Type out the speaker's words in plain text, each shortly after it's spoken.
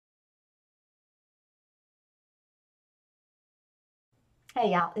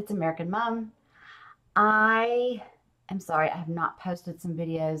Hey y'all, it's American Mom. I am sorry I have not posted some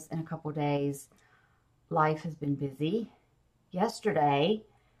videos in a couple days. Life has been busy. Yesterday,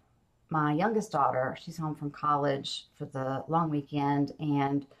 my youngest daughter, she's home from college for the long weekend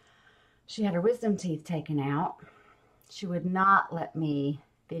and she had her wisdom teeth taken out. She would not let me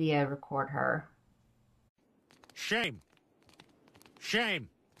video record her. Shame. Shame.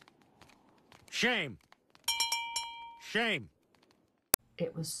 Shame. Shame.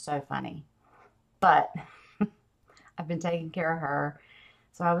 It was so funny. But I've been taking care of her.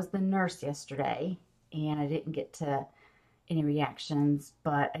 So I was the nurse yesterday and I didn't get to any reactions,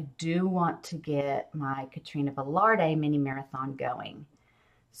 but I do want to get my Katrina Velarde mini marathon going.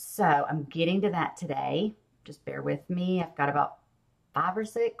 So I'm getting to that today. Just bear with me. I've got about 5 or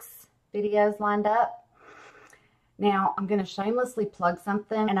 6 videos lined up. Now I'm going to shamelessly plug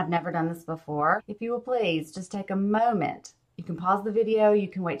something, and I've never done this before. If you will please just take a moment. You can pause the video. You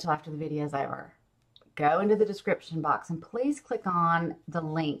can wait till after the video is over. Go into the description box and please click on the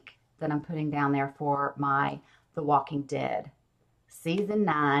link that I'm putting down there for my The Walking Dead Season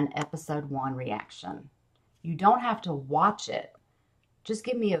 9, Episode 1 reaction. You don't have to watch it. Just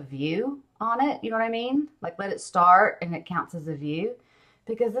give me a view on it, you know what I mean? Like let it start and it counts as a view,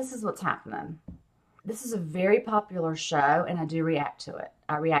 because this is what's happening. This is a very popular show and I do react to it.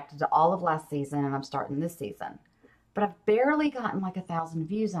 I reacted to all of last season and I'm starting this season. But I've barely gotten like 1,000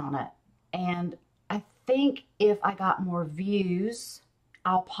 views on it. And I think if I got more views,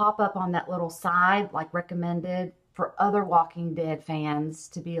 I'll pop up on that little side, like recommended for other Walking Dead fans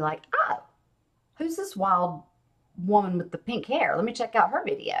to be like, oh, who's this wild woman with the pink hair? Let me check out her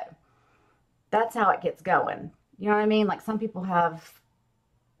video. That's how it gets going. You know what I mean? Like some people have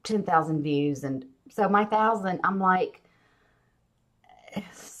 10,000 views. And so my 1,000, I'm like,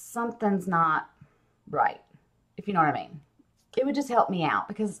 something's not right, if you know what I mean. It would just help me out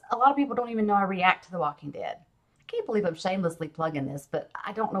because a lot of people don't even know I react to The Walking Dead. I can't believe I'm shamelessly plugging this, but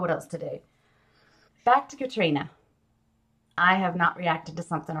I don't know what else to do. Back to Katrina. I have not reacted to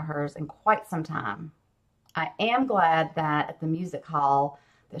something of hers in quite some time. I am glad that at the music hall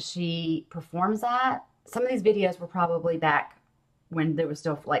that she performs at, some of these videos were probably back when there was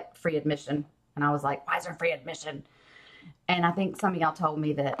still like free admission. And I was like, why is there free admission? And I think some of y'all told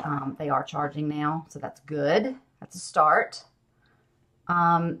me that they are charging now. So that's good. That's a start.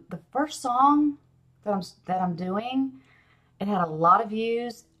 The first song that I'm doing, it had a lot of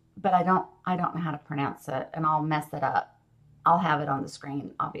views, but I don't know how to pronounce it and I'll mess it up. I'll have it on the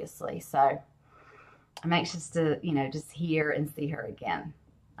screen, obviously. So I'm anxious to, just hear and see her again.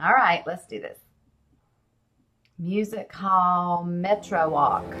 All right, let's do this. Music Hall Metro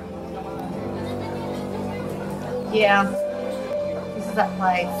Walk. Yeah, this is that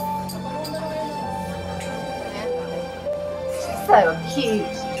place. She's so cute.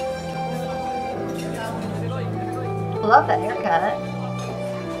 Love that haircut.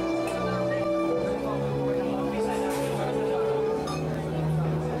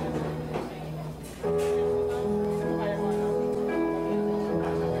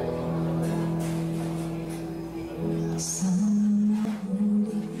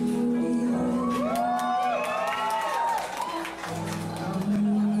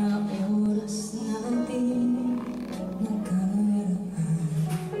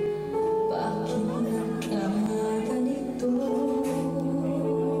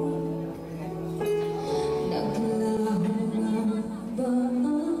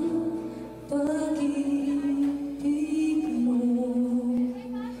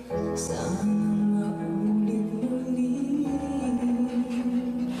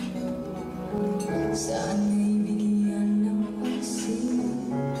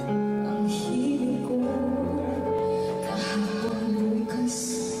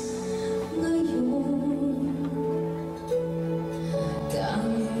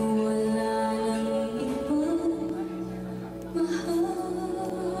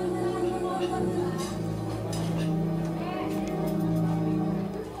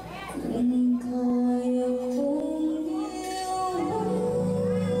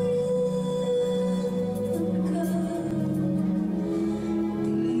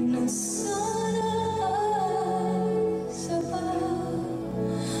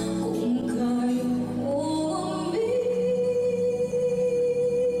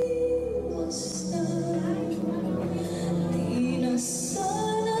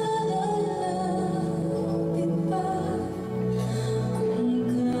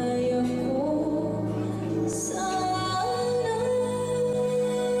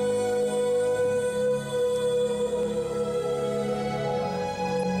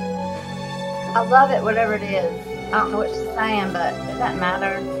 I love it, whatever it is. I don't know what she's saying, but it doesn't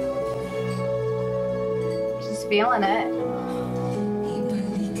matter. She's feeling it.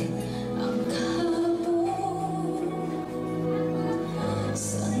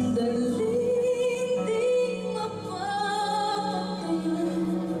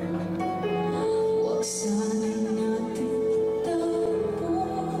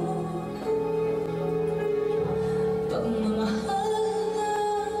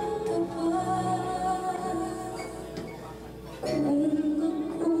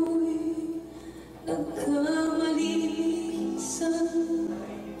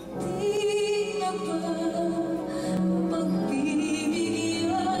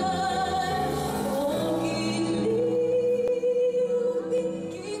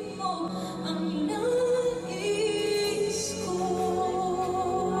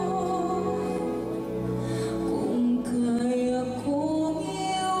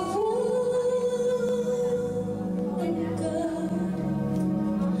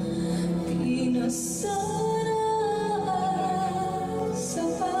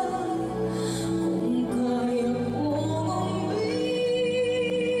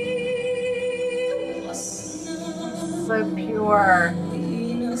 So pure.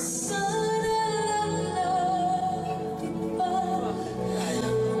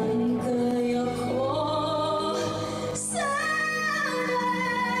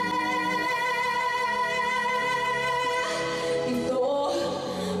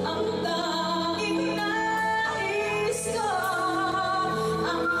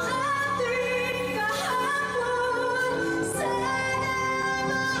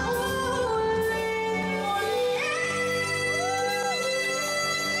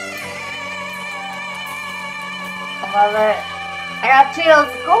 I love it. I got chills,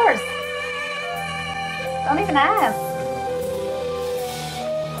 of course. Don't even ask.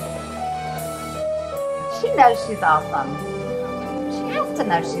 She knows she's awesome. She has to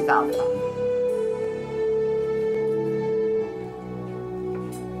know she's awesome.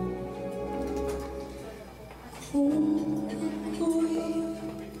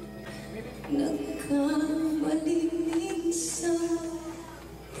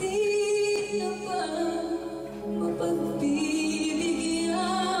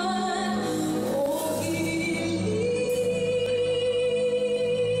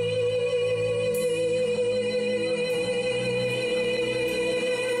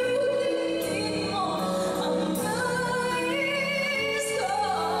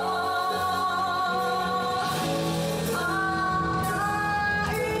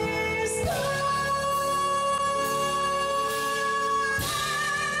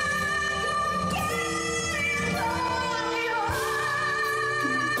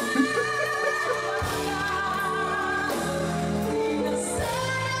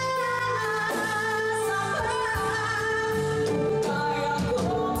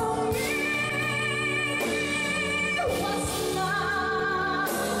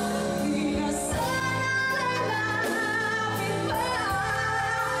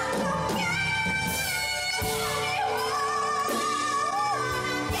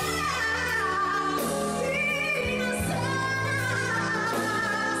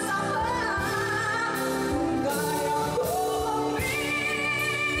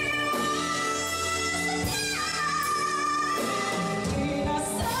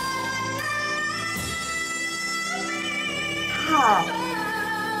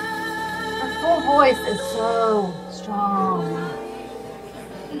 Her full voice is so strong.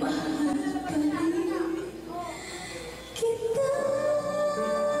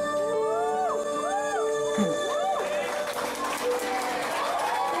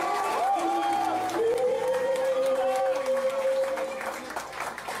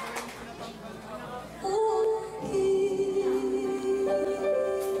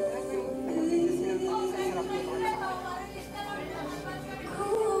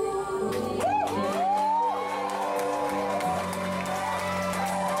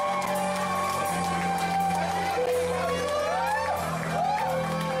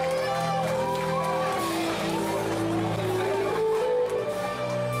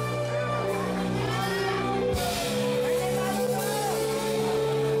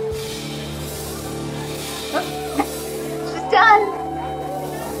 She's done.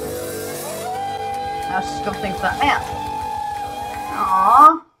 Now she's gonna think something else.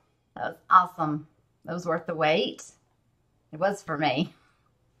 Aww, that was awesome. That was worth the wait. It was for me.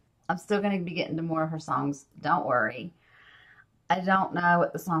 I'm still gonna be getting to more of her songs. Don't worry. I don't know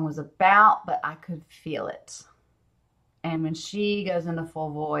what the song was about, but I could feel it. And when she goes into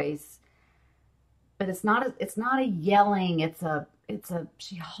full voice, but it's not a yelling.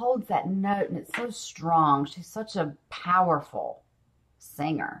 She holds that note and it's so strong. She's such a powerful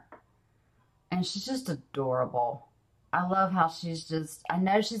singer. And she's just adorable. I love how I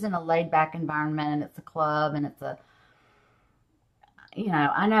know she's in a laid back environment and it's a club and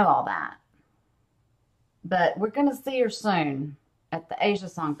I know all that. But we're going to see her soon at the Asia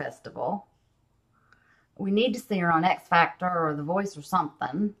Song Festival. We need to see her on X Factor or The Voice or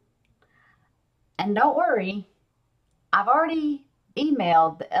something. And don't worry, I've already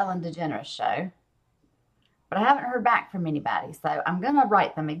emailed the Ellen DeGeneres Show, but I haven't heard back from anybody, so I'm going to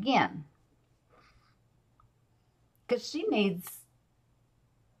write them again. Because she's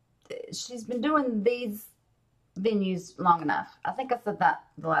been doing these venues long enough. I think I said that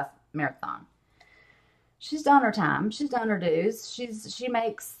the last marathon. She's done her time. She's done her dues. She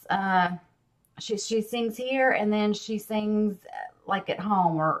sings here and then she sings like at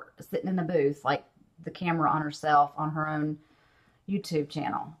home or sitting in a booth, like the camera on herself on her own YouTube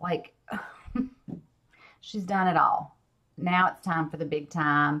channel. Like, she's done it all. Now it's time for the big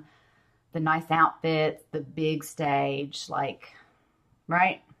time, the nice outfits, the big stage, like,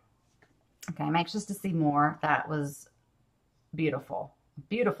 right? Okay, I'm anxious to see more. That was beautiful.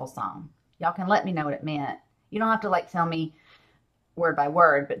 Beautiful song. Y'all can let me know what it meant. You don't have to, like, tell me word by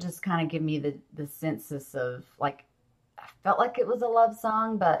word, but just kind of give me the census of, like, I felt like it was a love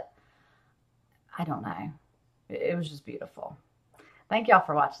song, but I don't know. It was just beautiful. Thank y'all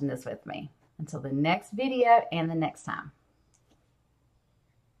for watching this with me. Until the next video and the next time.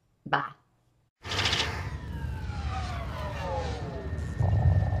 Bye.